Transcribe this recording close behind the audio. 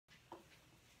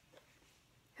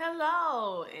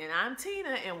Hello, and I'm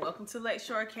Tina, and welcome to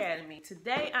Lakeshore Academy.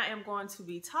 Today I am going to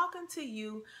be talking to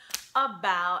you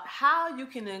about how you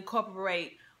can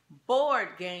incorporate board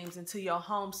games into your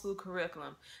homeschool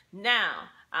curriculum. Now,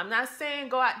 I'm not saying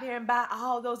go out there and buy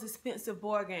all those expensive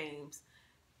board games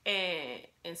and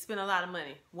spend a lot of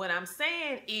money. What I'm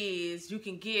saying is you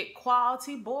can get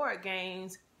quality board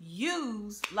games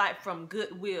used like from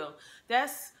Goodwill.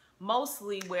 That's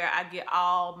mostly where I get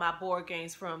all my board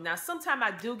games from. Now, sometimes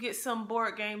I do get some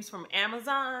board games from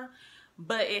Amazon,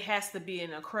 but it has to be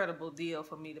an incredible deal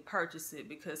for me to purchase it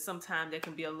because sometimes they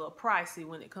can be a little pricey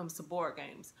when it comes to board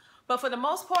games. But for the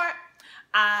most part,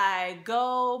 I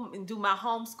go and do my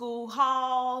homeschool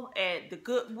haul at the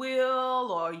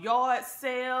Goodwill or yard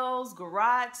sales,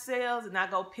 garage sales, and I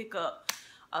go pick up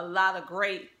a lot of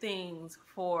great things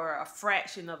for a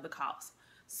fraction of the cost.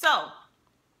 So,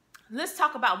 let's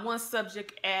talk about one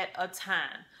subject at a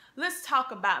time. Let's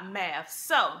talk about math.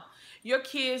 So, your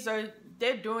kids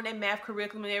they're doing their math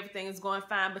curriculum and everything is going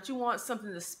fine, but you want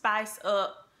something to spice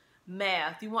up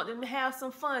math. You want them to have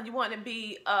some fun. You want it to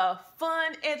be a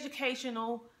fun,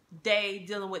 educational day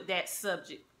dealing with that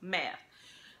subject, math.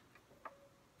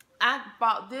 I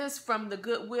bought this from the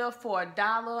Goodwill for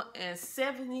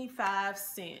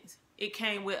 $1.75. It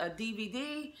came with a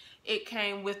DVD. It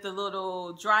came with the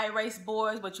little dry erase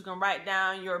boards, but you can write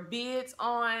down your bids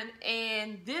on.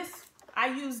 And I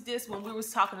used this when we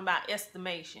was talking about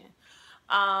estimation.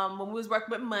 When we was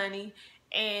working with money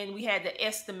and we had to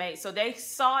estimate. So they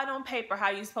saw it on paper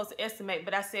how you're supposed to estimate,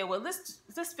 but I said, well, let's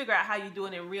figure out how you do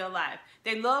it in real life.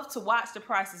 They love to watch The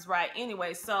Price is Right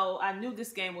anyway, so I knew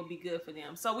this game would be good for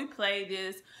them. So we played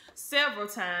this several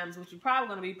times, which we're probably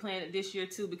going to be playing it this year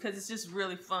too because it's just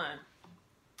really fun.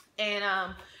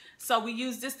 And so we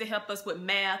use this to help us with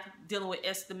math, dealing with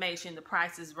estimation, The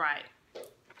Price is Right,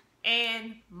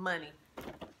 and money.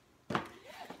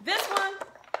 This one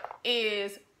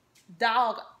is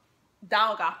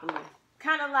Dogopoly.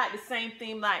 Kind of like the same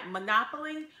theme like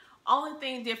Monopoly. Only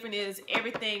thing different is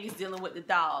everything is dealing with the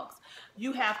dogs.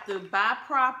 You have to buy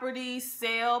property,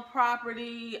 sell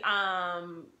property,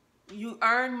 you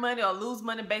earn money or lose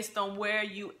money based on where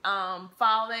you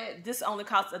fall at. This only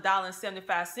costs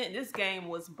 $1.75. This game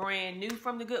was brand new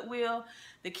from the Goodwill.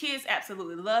 The kids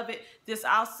absolutely love it. This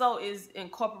also is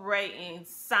incorporating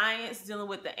science, dealing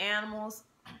with the animals.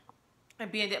 And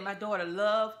being that my daughter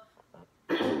loved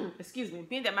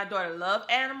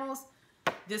animals,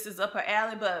 this is up her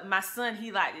alley. But my son,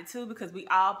 he liked it too because we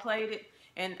all played it.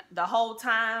 And the whole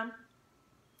time,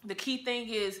 the key thing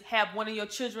is have one of your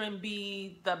children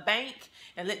be the bank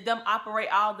and let them operate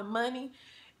all the money.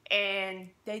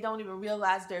 And they don't even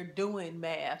realize they're doing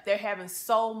math. They're having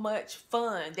so much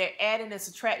fun. They're adding and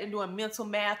subtracting, doing mental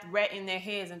math right in their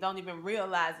heads and don't even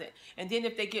realize it. And then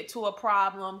if they get to a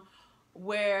problem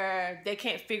where they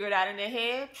can't figure it out in their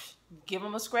head, give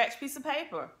them a scratch piece of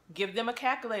paper. Give them a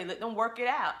calculator. Let them work it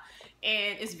out.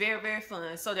 And it's very, very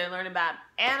fun. So they're learning about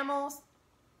animals.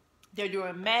 They're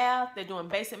doing math. They're doing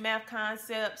basic math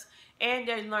concepts. And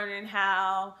they're learning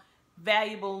how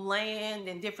valuable land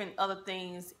and different other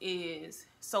things is.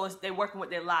 So they're working with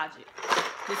their logic.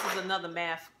 This is another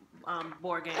math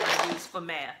board game I use for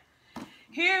math.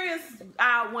 Here is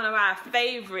one of our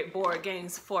favorite board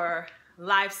games for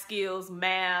life skills,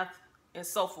 math, and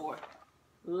so forth.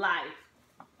 Life.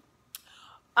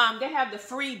 They have the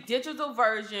free digital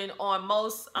version on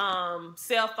most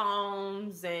cell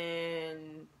phones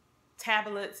and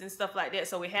tablets and stuff like that.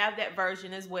 So we have that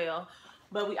version as well.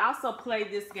 But we also play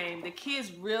this game. The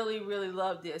kids really, really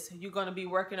love this. You're going to be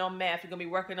working on math. You're going to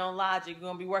be working on logic. You're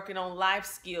going to be working on life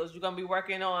skills. You're going to be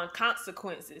working on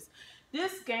consequences.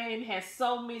 This game has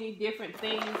so many different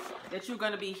things that you're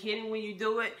going to be hitting when you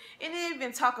do it. And it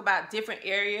even talk about different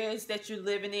areas that you're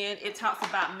living in. It talks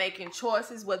about making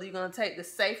choices, whether you're going to take the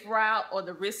safe route or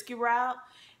the risky route.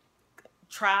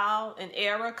 Trial and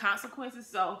error, consequences.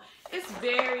 So it's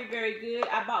very, very good.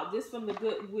 I bought this from the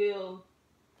Goodwill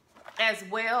as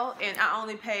well. And I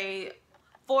only paid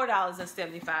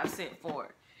 $4.75 for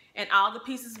it. And all the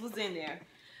pieces was in there.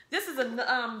 This is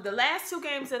the last two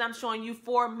games that I'm showing you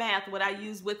for math, what I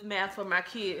use with math for my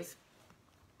kids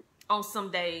on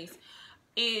some days,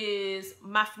 is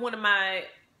one of my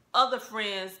other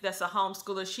friends that's a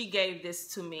homeschooler. She gave this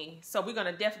to me. So we're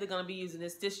definitely going to be using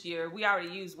this year. We already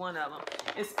used one of them.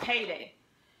 It's Payday.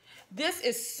 This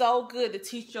is so good to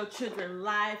teach your children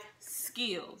life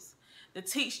skills. To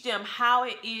teach them how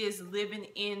it is living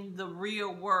in the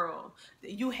real world.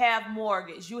 You have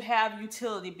mortgage, you have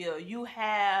utility bill, you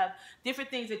have different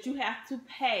things that you have to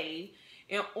pay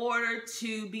in order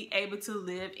to be able to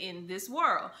live in this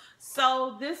world.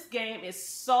 So this game is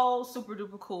so super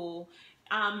duper cool.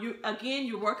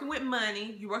 You're working with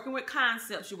money, you're working with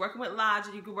concepts, you're working with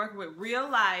logic, you're working with real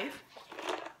life,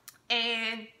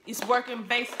 and it's working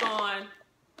based on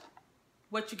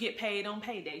what you get paid on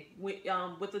payday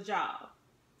with a job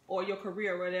or your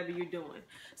career, or whatever you're doing.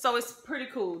 So it's pretty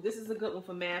cool. This is a good one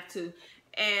for math too.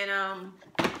 And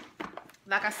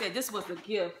like I said, this was a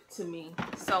gift to me,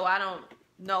 so I don't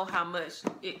know how much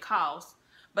it costs,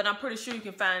 but I'm pretty sure you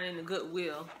can find it in the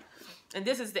Goodwill. And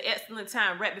this is the excellent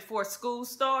time right before school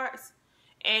starts,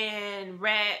 and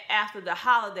right after the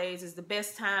holidays is the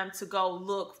best time to go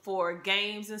look for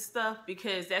games and stuff,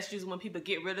 because that's usually when people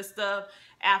get rid of stuff.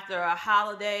 After a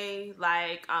holiday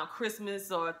like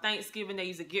Christmas or Thanksgiving, they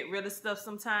usually get rid of stuff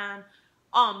sometime.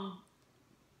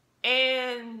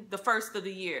 And the first of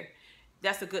the year,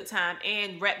 that's a good time.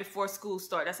 And right before school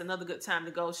start, that's another good time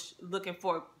to go looking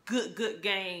for good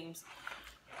games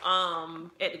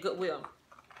at the Goodwill.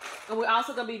 And we're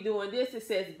also going to be doing this. It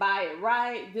says buy it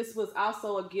right. This was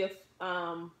also a gift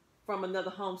from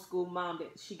another homeschool mom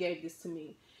that she gave this to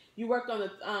me. You work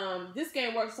on this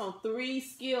game works on 3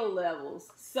 skill levels.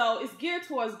 So it's geared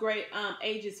towards grade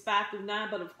ages 5 through 9,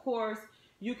 but of course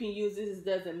you can use this, it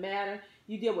doesn't matter.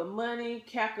 You deal with money,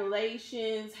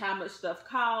 calculations, how much stuff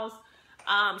costs,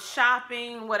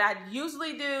 shopping. What I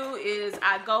usually do is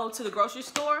I go to the grocery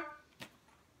store,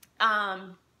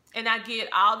 and I get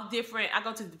all the different, I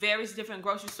go to various different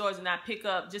grocery stores and I pick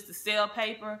up just the sale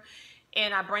paper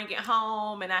and I bring it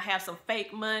home, and I have some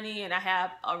fake money, and I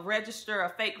have a register, a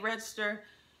fake register,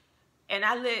 and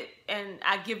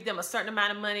I give them a certain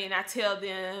amount of money, and I tell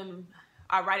them,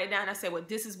 I write it down, I say, well,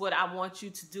 this is what I want you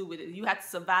to do with it. You have to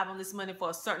survive on this money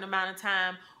for a certain amount of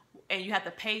time, and you have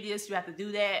to pay this, you have to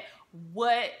do that.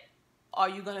 What are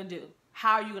you gonna do?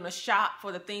 How are you going to shop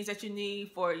for the things that you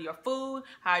need for your food?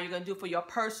 How are you going to do for your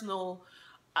personal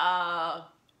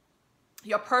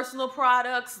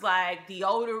products like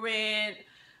deodorant,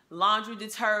 laundry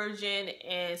detergent,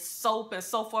 and soap and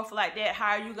so forth like that?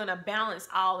 How are you going to balance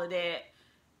all of that?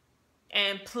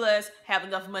 And plus have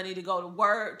enough money to go to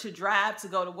work, to drive to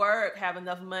go to work, have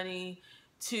enough money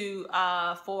to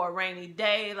for a rainy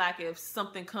day, like if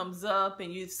something comes up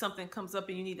and you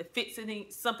need to fix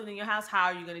something in your house, how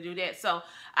are you going to do that? So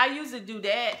I usually do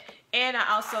that, and I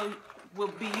also will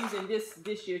be using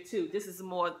this year too. This is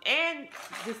more, and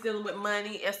just dealing with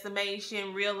money,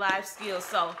 estimation, real life skills.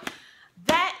 So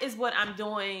that is what I'm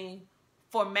doing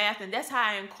for math, and that's how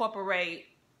I incorporate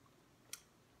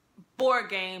board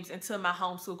games into my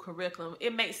homeschool curriculum.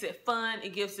 It makes it fun.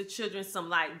 It gives the children some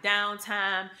like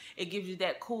downtime. It gives you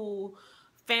that cool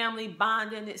family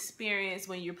bonding experience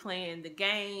when you're playing the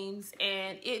games,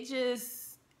 and it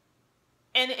just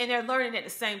and they're learning at the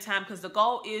same time, because the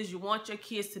goal is you want your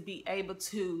kids to be able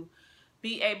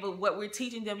what we're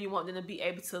teaching them, you want them to be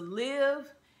able to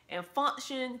live and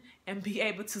function and be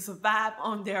able to survive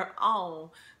on their own.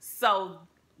 So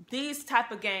these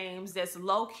type of games that's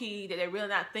low-key, that they're really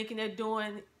not thinking they're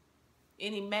doing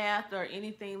any math or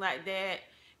anything like that,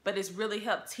 but it's really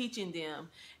helped teaching them.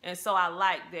 And so I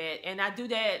like that. And I do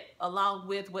that along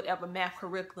with whatever math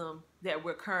curriculum that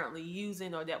we're currently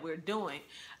using or that we're doing.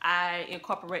 I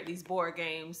incorporate these board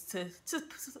games to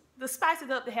spice it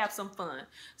up, to have some fun.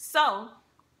 So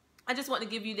I just want to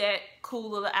give you that cool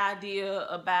little idea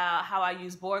about how I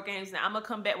use board games. Now I'm going to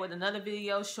come back with another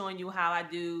video showing you how I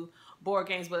do board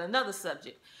games with another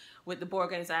subject with the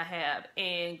board games I have.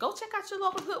 And go check out your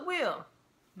local Goodwill,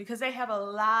 because they have a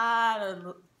lot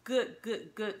of good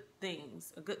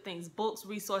things, books,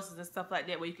 resources, and stuff like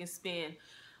that, where you can spend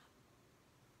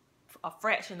a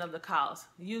fraction of the cost.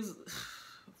 Use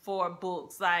for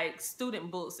books, like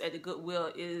student books at the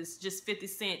Goodwill is just 50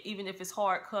 cents. Even if it's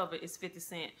hardcover, it's 50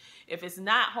 cents. If it's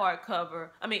not hardcover,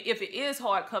 if it is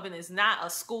hardcover and it's not a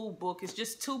school book, it's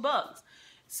just $2.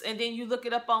 And then you look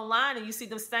it up online and you see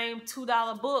the same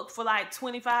 $2 book for like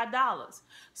 $25.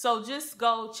 So just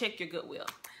go check your Goodwill.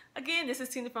 Again, this is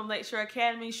Tina from Lakeshore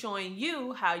Academy, showing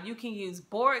you how you can use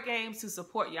board games to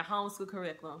support your homeschool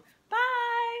curriculum.